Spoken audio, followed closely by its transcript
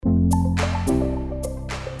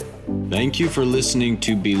Thank you for listening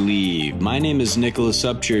to Believe. My name is Nicholas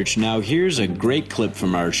Upchurch. Now here's a great clip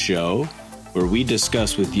from our show where we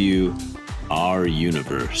discuss with you our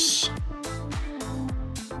universe.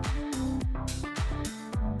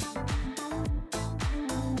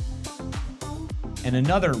 And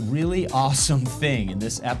another really awesome thing in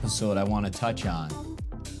this episode I want to touch on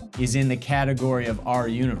is in the category of our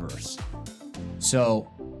universe.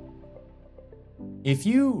 So, if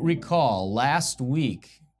you recall, last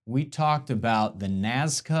week we talked about the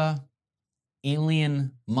Nazca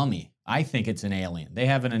alien mummy. I think it's an alien. They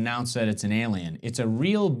haven't announced that it's an alien. It's a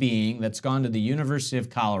real being that's gone to the University of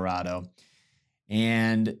Colorado,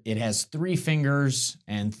 and it has 3 fingers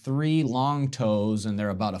and 3 long toes, and they're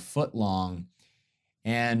about a foot long.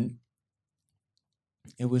 And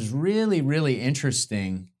it was really, really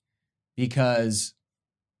interesting because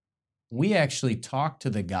we actually talked to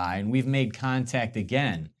the guy, and we've made contact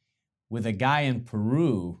again with a guy in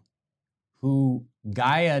Peru who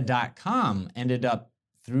Gaia.com ended up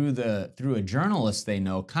through a journalist they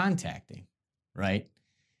know contacting, right?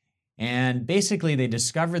 And basically they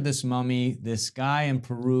discovered this mummy. This guy in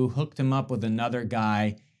Peru hooked him up with another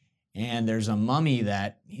guy, and there's a mummy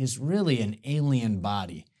that is really an alien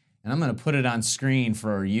body. And I'm going to put it on screen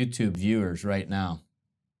for our YouTube viewers right now.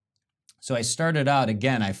 So I started out,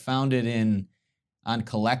 again, I found it on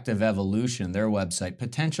Collective Evolution, their website,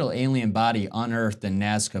 potential alien body unearthed in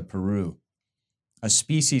Nazca, Peru, a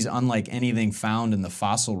species unlike anything found in the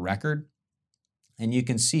fossil record. And you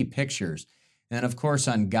can see pictures. And of course,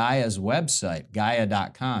 on Gaia's website,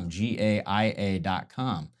 Gaia.com,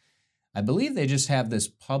 Gaia.com, I believe they just have this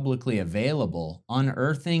publicly available,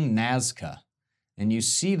 Unearthing Nazca. And you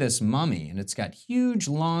see this mummy, and it's got huge,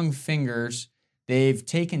 long fingers. They've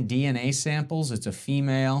taken DNA samples. It's a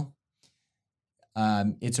female.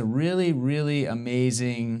 It's a really, really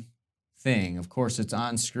amazing thing. Of course, it's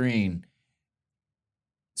on screen.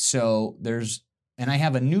 So and I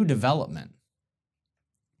have a new development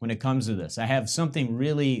when it comes to this. I have something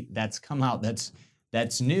really that's come out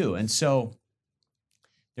that's new. And so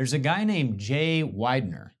there's a guy named Jay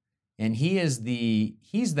Weidner, and he's the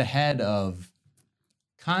head of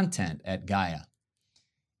content at Gaia.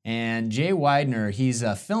 And Jay Weidner, he's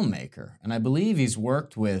a filmmaker, and I believe he's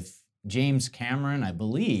worked with James Cameron, I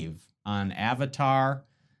believe, on Avatar.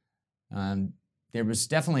 There was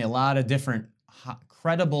definitely a lot of different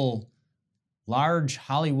credible, large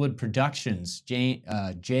Hollywood productions Jay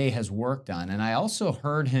has worked on. And I also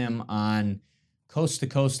heard him on Coast to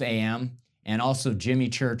Coast AM, and also Jimmy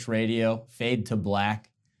Church Radio, Fade to Black.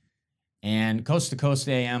 And Coast to Coast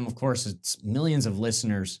AM, of course, it's millions of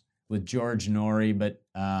listeners with George Norrie. But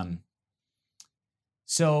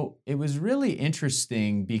so it was really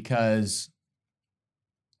interesting because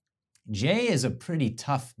Jay is a pretty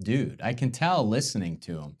tough dude. I can tell listening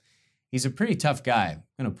to him. He's a pretty tough guy. I'm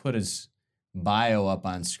going to put his bio up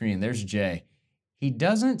on screen. There's Jay. He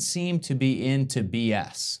doesn't seem to be into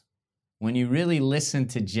BS. When you really listen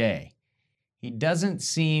to Jay, he doesn't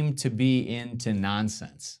seem to be into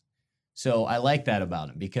nonsense. So I like that about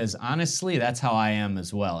him because honestly, that's how I am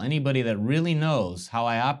as well. Anybody that really knows how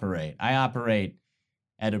I operate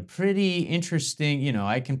at a pretty interesting,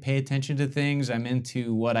 I can pay attention to things. I'm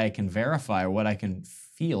into what I can verify or what I can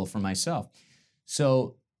feel for myself.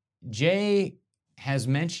 So Jay has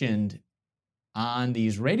mentioned on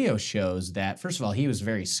these radio shows that, first of all, he was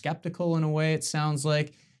very skeptical in a way, it sounds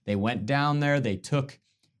like. They went down there, they took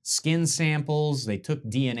skin samples, they took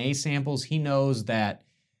DNA samples. He knows that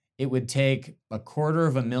it would take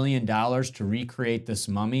 $250,000 to recreate this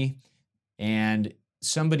mummy, and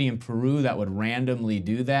somebody in Peru that would randomly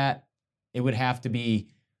do that, it would have to be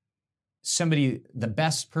somebody, the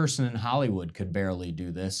best person in Hollywood could barely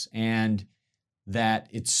do this, and that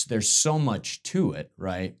there's so much to it,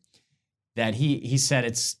 right? That he said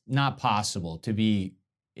it's not possible to be,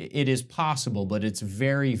 it is possible, but it's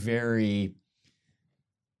very, very,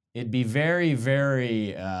 it'd be very,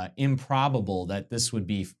 very improbable that this would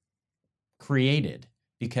be created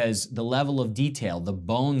because the level of detail, the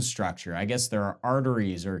bone structure, I guess there are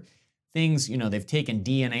arteries or things, they've taken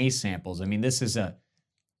DNA samples. I mean, this is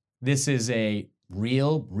a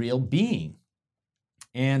real being.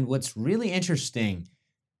 And what's really interesting,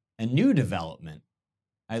 a new development,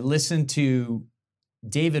 I listened to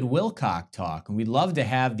David Wilcock talk, and we'd love to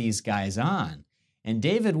have these guys on. And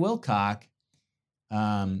David Wilcock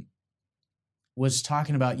was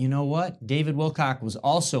talking about, you know what? David Wilcock was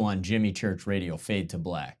also on Jimmy Church Radio, Fade to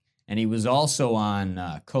Black. And he was also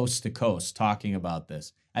on Coast to Coast talking about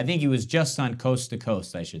this. I think he was just on Coast to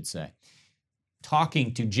Coast, I should say,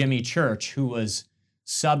 talking to Jimmy Church, who was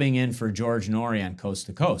subbing in for George Norrie on Coast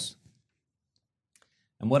to Coast.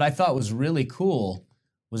 And what I thought was really cool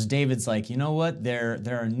was David's like, you know what? There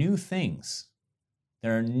are new things.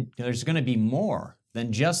 There's going to be more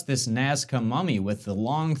than just this Nazca mummy with the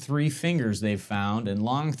long 3 fingers they've found and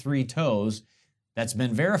long 3 toes that's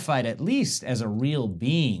been verified at least as a real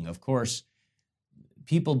being. Of course,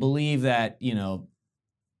 people believe that,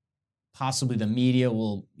 possibly the media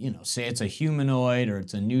will, say it's a humanoid or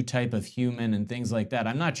it's a new type of human and things like that.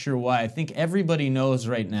 I'm not sure why. I think everybody knows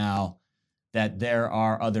right now that there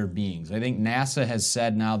are other beings. I think NASA has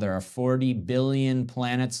said now there are 40 billion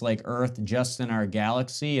planets like Earth just in our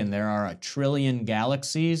galaxy, and there are 1 trillion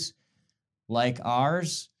galaxies like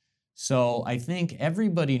ours. So I think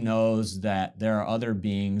everybody knows that there are other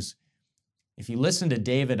beings. If you listen to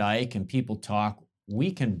David Icke and people talk,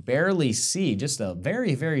 we can barely see just a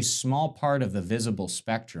very, very small part of the visible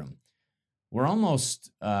spectrum. We're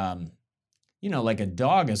almost, like a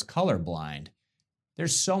dog is colorblind.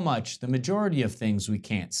 There's so much, the majority of things we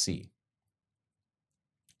can't see.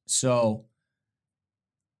 So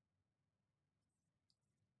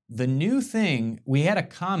the new thing, we had a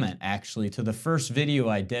comment actually to the first video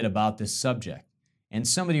I did about this subject. And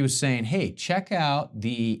somebody was saying, hey, check out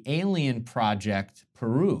the Alien Project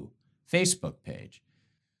Peru Facebook page.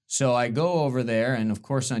 So I go over there, and of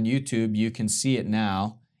course on YouTube, you can see it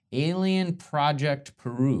now, Alien Project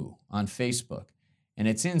Peru on Facebook. And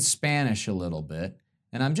it's in Spanish a little bit.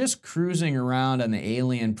 And I'm just cruising around on the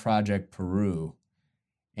Alien Project Peru,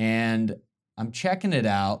 and I'm checking it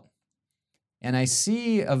out, and I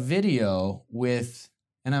see a video with,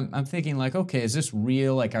 and I'm thinking like, okay, is this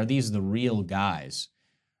real? Like, are these the real guys,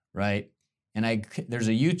 right? And there's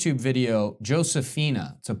a YouTube video,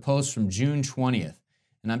 Josephina. It's a post from June 20th,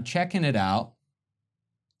 and I'm checking it out,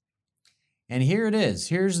 and here it is.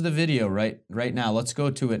 Here's the video right now. Let's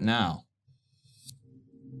go to it now.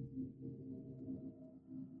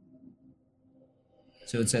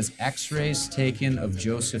 So it says X-rays taken of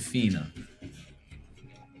Josephina.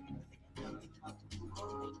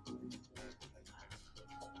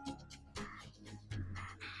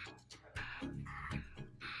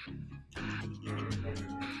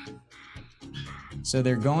 So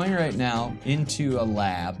they're going right now into a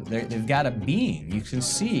lab. They've got a being. You can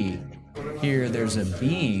see here there's a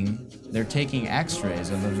being. They're taking X-rays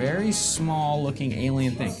of a very small looking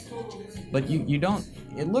alien thing. But you don't,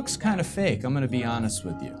 it looks kind of fake, I'm going to be honest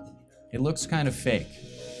with you. It looks kind of fake.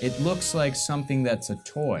 It looks like something that's a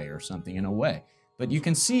toy or something in a way. But you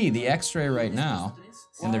can see the X-ray right now,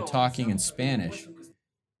 and they're talking in Spanish.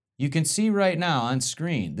 You can see right now on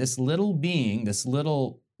screen, this little being,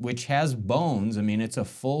 which has bones, I mean, it's a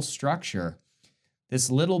full structure. This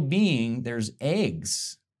little being, there's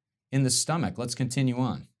eggs in the stomach. Let's continue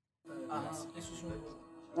on.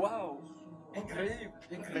 Wow, incredible.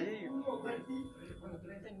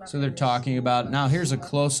 So they're talking about, now here's a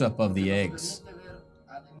close-up of the eggs.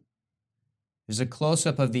 There's a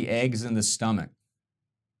close-up of the eggs in the stomach.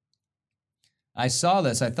 I saw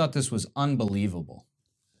this, I thought this was unbelievable.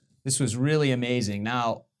 This was really amazing.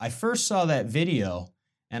 Now, I first saw that video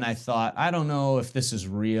and I thought, I don't know if this is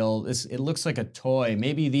real. It looks like a toy.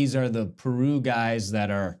 Maybe these are the Peru guys that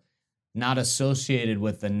are not associated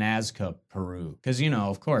with the Nazca Peru. Because,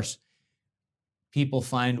 of course, people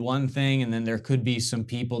find one thing and then there could be some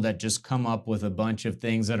people that just come up with a bunch of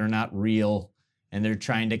things that are not real and they're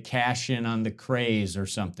trying to cash in on the craze or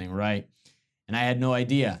something, right? And I had no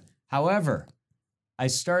idea. However, I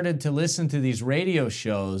started to listen to these radio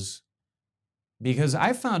shows because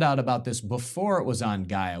I found out about this before it was on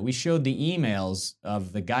Gaia. We showed the emails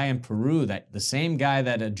of the guy in Peru, that the same guy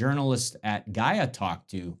that a journalist at Gaia talked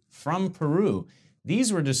to from Peru.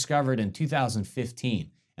 These were discovered in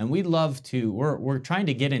 2015. And we're trying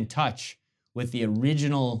to get in touch with the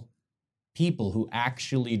original people who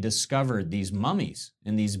actually discovered these mummies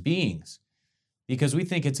and these beings, because we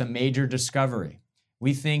think it's a major discovery.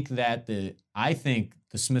 We think that I think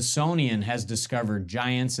the Smithsonian has discovered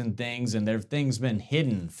giants and things, and there have things been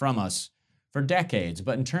hidden from us for decades.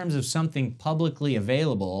 But in terms of something publicly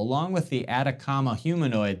available, along with the Atacama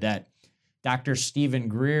humanoid that Dr. Stephen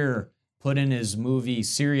Greer put in his movie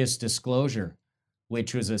Serious Disclosure,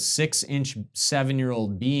 which was a 6-inch,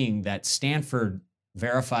 7-year-old being that Stanford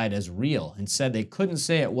verified as real and said they couldn't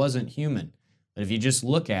say it wasn't human. But if you just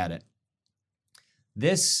look at it,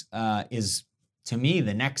 this is, to me,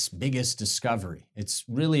 the next biggest discovery. It's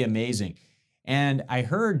really amazing. And I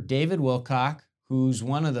heard David Wilcock, who's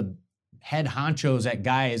one of the head honchos at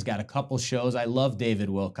Gaia, has got a couple shows. I love David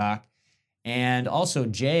Wilcock. And also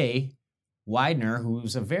Jay Weidner,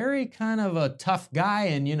 who's a very kind of a tough guy,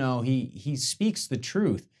 and he speaks the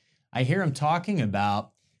truth. I hear him talking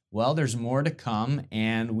about, well, there's more to come,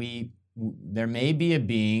 and we there may be a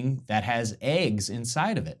being that has eggs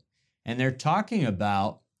inside of it. And they're talking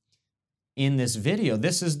about in this video,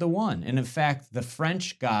 this is the one. And in fact, the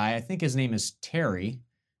French guy, I think his name is Terry,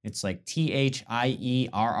 it's like Thierry,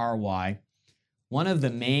 one of the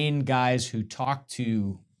main guys who talked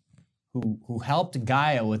to, who helped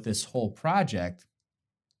Gaia with this whole project,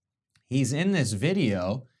 he's in this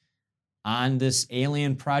video on this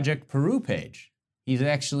Alien Project Peru page. He's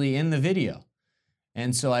actually in the video.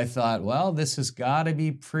 And so I thought, well, this has got to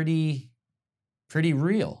be pretty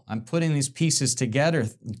real. I'm putting these pieces together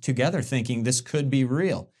thinking this could be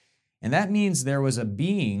real. And that means there was a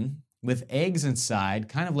being with eggs inside,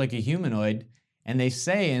 kind of like a humanoid, and they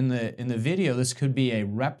say in the video this could be a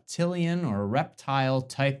reptilian or a reptile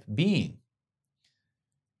type being.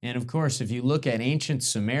 And of course, if you look at ancient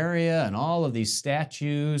Sumeria and all of these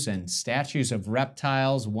statues and statues of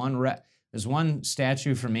reptiles, there's one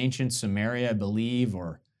statue from ancient Sumeria, I believe,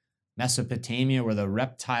 or Mesopotamia, where the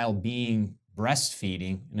reptile being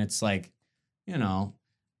breastfeeding, and it's like,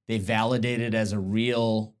 they validate it as a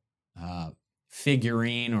real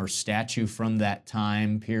figurine or statue from that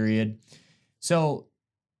time period. So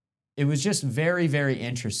it was just very, very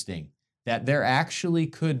interesting that there actually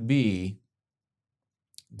could be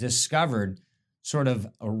discovered sort of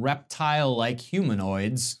a reptile-like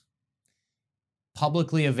humanoids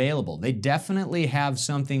publicly available. They definitely have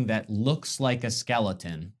something that looks like a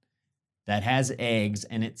skeleton that has eggs,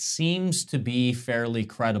 and it seems to be fairly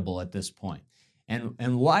credible at this point.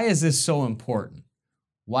 And why is this so important?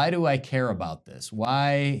 Why do I care about this?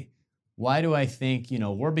 Why do I think,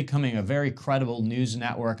 we're becoming a very credible news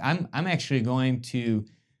network? I'm actually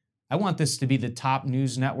I want this to be the top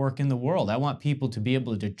news network in the world. I want people to be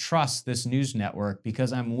able to trust this news network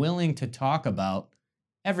because I'm willing to talk about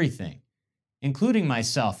everything, including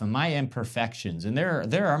myself and my imperfections. And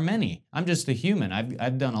there are many. I'm just a human.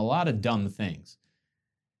 I've done a lot of dumb things.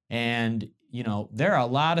 And, there are a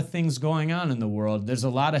lot of things going on in the world. There's a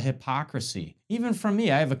lot of hypocrisy. Even for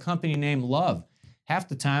me, I have a company named Love. Half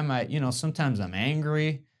the time, sometimes I'm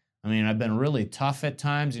angry. I've been really tough at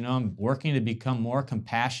times. I'm working to become more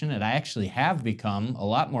compassionate. I actually have become a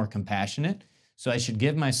lot more compassionate. So I should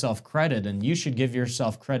give myself credit, and you should give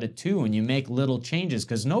yourself credit too when you make little changes,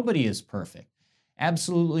 because nobody is perfect.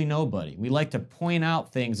 Absolutely nobody. We like to point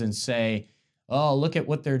out things and say, oh, look at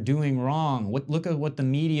what they're doing wrong. Look at what the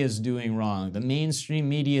media is doing wrong. The mainstream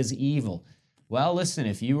media is evil. Well, listen,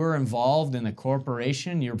 if you were involved in a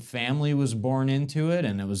corporation, your family was born into it,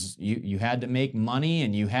 and it was you had to make money,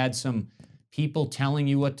 and you had some people telling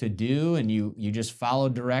you what to do, and you just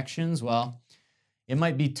followed directions, well, it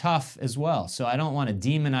might be tough as well. So I don't want to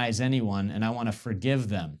demonize anyone, and I want to forgive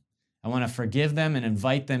them. I want to forgive them and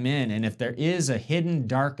invite them in. And if there is a hidden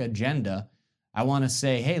dark agenda, I want to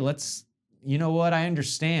say, hey, you know what? I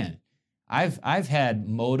understand. I've had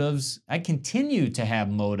motives. I continue to have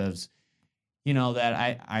motives,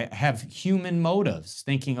 that I have human motives,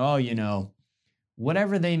 thinking,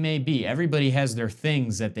 whatever they may be, everybody has their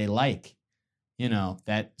things that they like,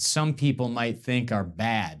 that some people might think are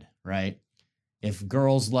bad, right? If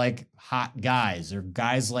girls like hot guys or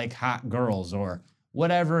guys like hot girls or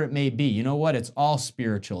whatever it may be, you know what? It's all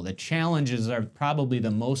spiritual. The challenges are probably the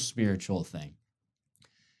most spiritual thing.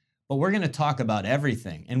 But we're going to talk about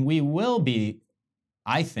everything, and we will be,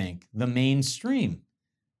 I think, the mainstream.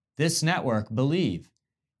 This network, Believe.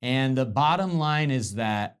 And the bottom line is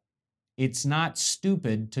that it's not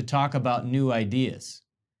stupid to talk about new ideas.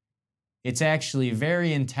 It's actually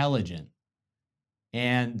very intelligent.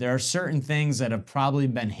 And there are certain things that have probably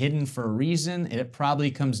been hidden for a reason. It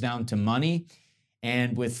probably comes down to money.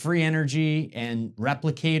 And with free energy and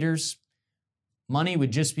replicators, money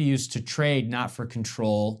would just be used to trade, not for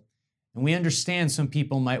control. And we understand some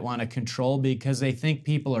people might want to control because they think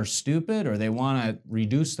people are stupid or they want to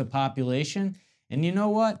reduce the population. And you know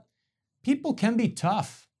what? People can be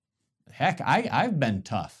tough. Heck, I've been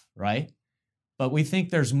tough, right? But we think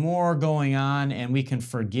there's more going on and we can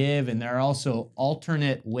forgive. And there are also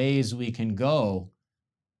alternate ways we can go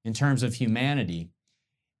in terms of humanity.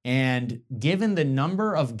 And given the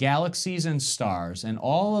number of galaxies and stars and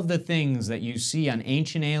all of the things that you see on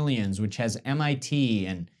Ancient Aliens, which has MIT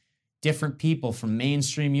and different people from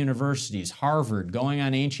mainstream universities, Harvard, going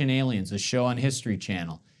on Ancient Aliens, a show on History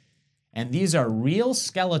Channel. And these are real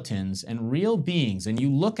skeletons and real beings. And you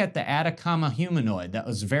look at the Atacama humanoid that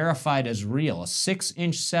was verified as real, a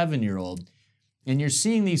 6-inch 7-year-old, and you're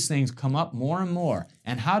seeing these things come up more and more.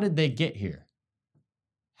 And how did they get here?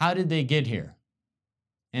 How did they get here?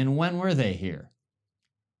 And when were they here?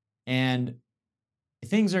 And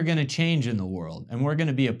things are going to change in the world, and we're going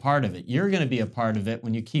to be a part of it. You're going to be a part of it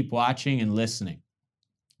when you keep watching and listening.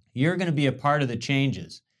 You're going to be a part of the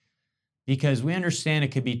changes because we understand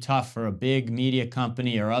it could be tough for a big media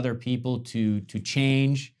company or other people to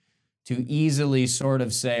change, to easily sort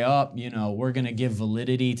of say, oh, we're going to give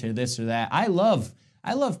validity to this or that. I love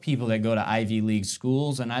people that go to Ivy League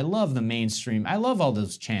schools, and I love the mainstream. I love all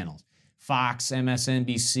those channels. Fox,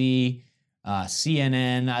 MSNBC,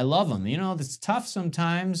 CNN, I love them. It's tough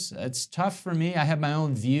sometimes. It's tough for me. I have my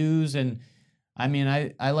own views, and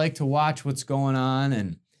I like to watch what's going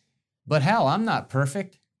on. But hell, I'm not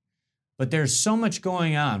perfect. But there's so much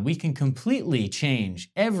going on. We can completely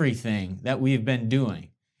change everything that we've been doing.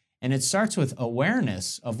 And it starts with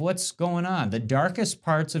awareness of what's going on, the darkest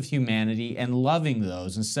parts of humanity, and loving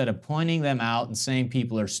those instead of pointing them out and saying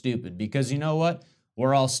people are stupid. Because you know what?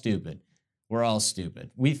 We're all stupid. We're all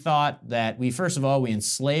stupid. We thought that first of all, we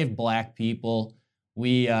enslaved black people.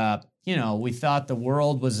 We thought the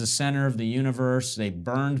world was the center of the universe. They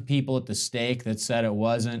burned people at the stake that said it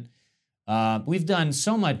wasn't. We've done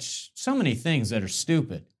so many things that are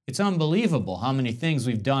stupid. It's unbelievable how many things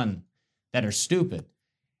we've done that are stupid.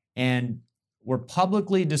 And we're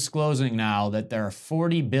publicly disclosing now that there are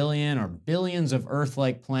 40 billion or billions of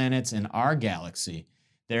Earth-like planets in our galaxy.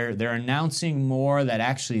 They're announcing more that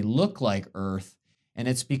actually look like Earth. And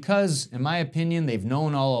it's because, in my opinion, they've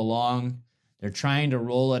known all along. They're trying to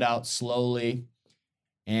roll it out slowly.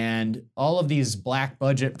 And all of these black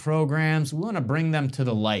budget programs, we want to bring them to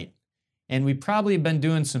the light. And we've probably been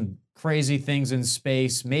doing some crazy things in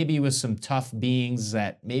space, maybe with some tough beings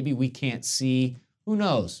that maybe we can't see. Who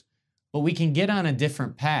knows? But we can get on a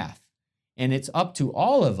different path. And it's up to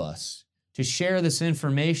all of us to share this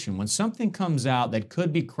information. When something comes out that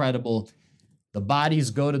could be credible, the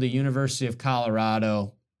bodies go to the University of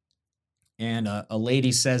Colorado, and a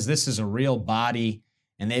lady says this is a real body,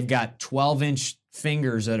 and they've got 12-inch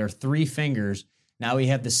fingers that are 3 fingers. Now we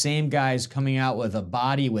have the same guys coming out with a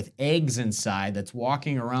body with eggs inside that's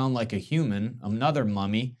walking around like a human, another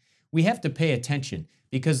mummy. We have to pay attention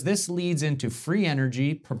because this leads into free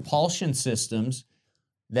energy propulsion systems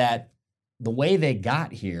that the way they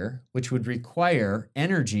got here, which would require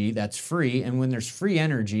energy that's free. And when there's free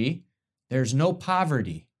energy, there's no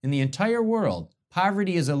poverty in the entire world.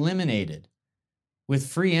 Poverty is eliminated with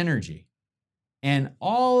free energy. And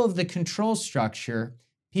all of the control structure,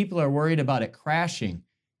 people are worried about it crashing.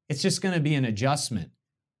 It's just going to be an adjustment.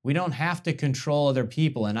 We don't have to control other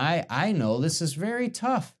people. And I know this is very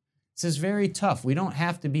tough. This is very tough. We don't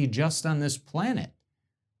have to be just on this planet.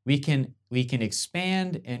 We can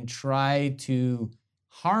expand and try to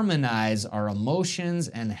harmonize our emotions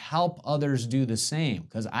and help others do the same,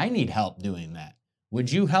 because I need help doing that.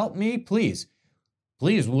 Would you help me? Please,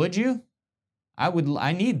 would you?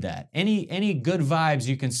 I need that. Any good vibes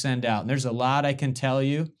you can send out. And there's a lot I can tell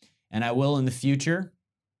you, and I will in the future.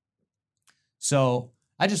 So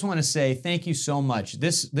I just want to say thank you so much.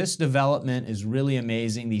 This development is really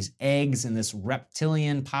amazing. These eggs and this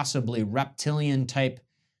reptilian, possibly reptilian type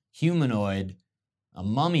humanoid, a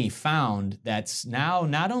mummy found that's now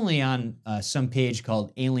not only on some page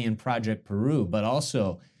called Alien Project Peru, but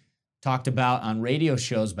also talked about on radio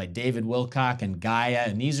shows by David Wilcock and Gaia.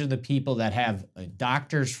 And these are the people that have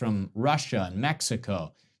doctors from Russia and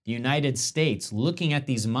Mexico, the United States, looking at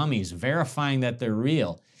these mummies, verifying that they're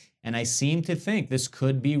real. And I seem to think this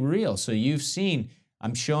could be real. So you've seen,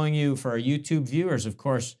 I'm showing you for our YouTube viewers, of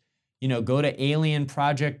course, go to Alien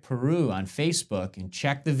Project Peru on Facebook and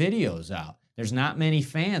check the videos out. There's not many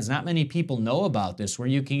fans, not many people know about this where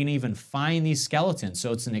you can even find these skeletons.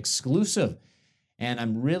 So it's an exclusive. And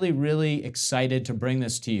I'm really, really excited to bring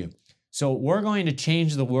this to you. So we're going to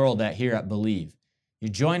change the world here at Believe. You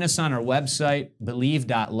join us on our website,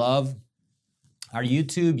 believe.love. Our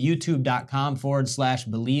YouTube,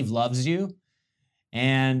 youtube.com/Believe Loves You.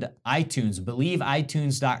 And iTunes,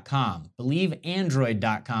 believeitunes.com.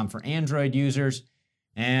 Believeandroid.com for Android users.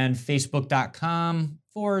 And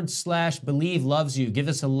facebook.com/Believe Loves You. Give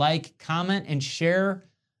us a like, comment, and share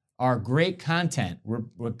our great content.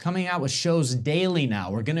 We're coming out with shows daily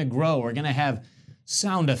now. We're going to grow. We're going to have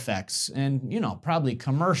sound effects and, probably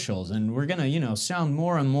commercials. And we're going to, sound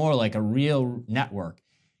more and more like a real network.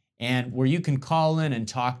 And where you can call in and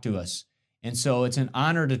talk to us. And so it's an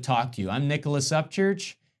honor to talk to you. I'm Nicholas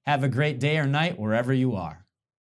Upchurch. Have a great day or night wherever you are.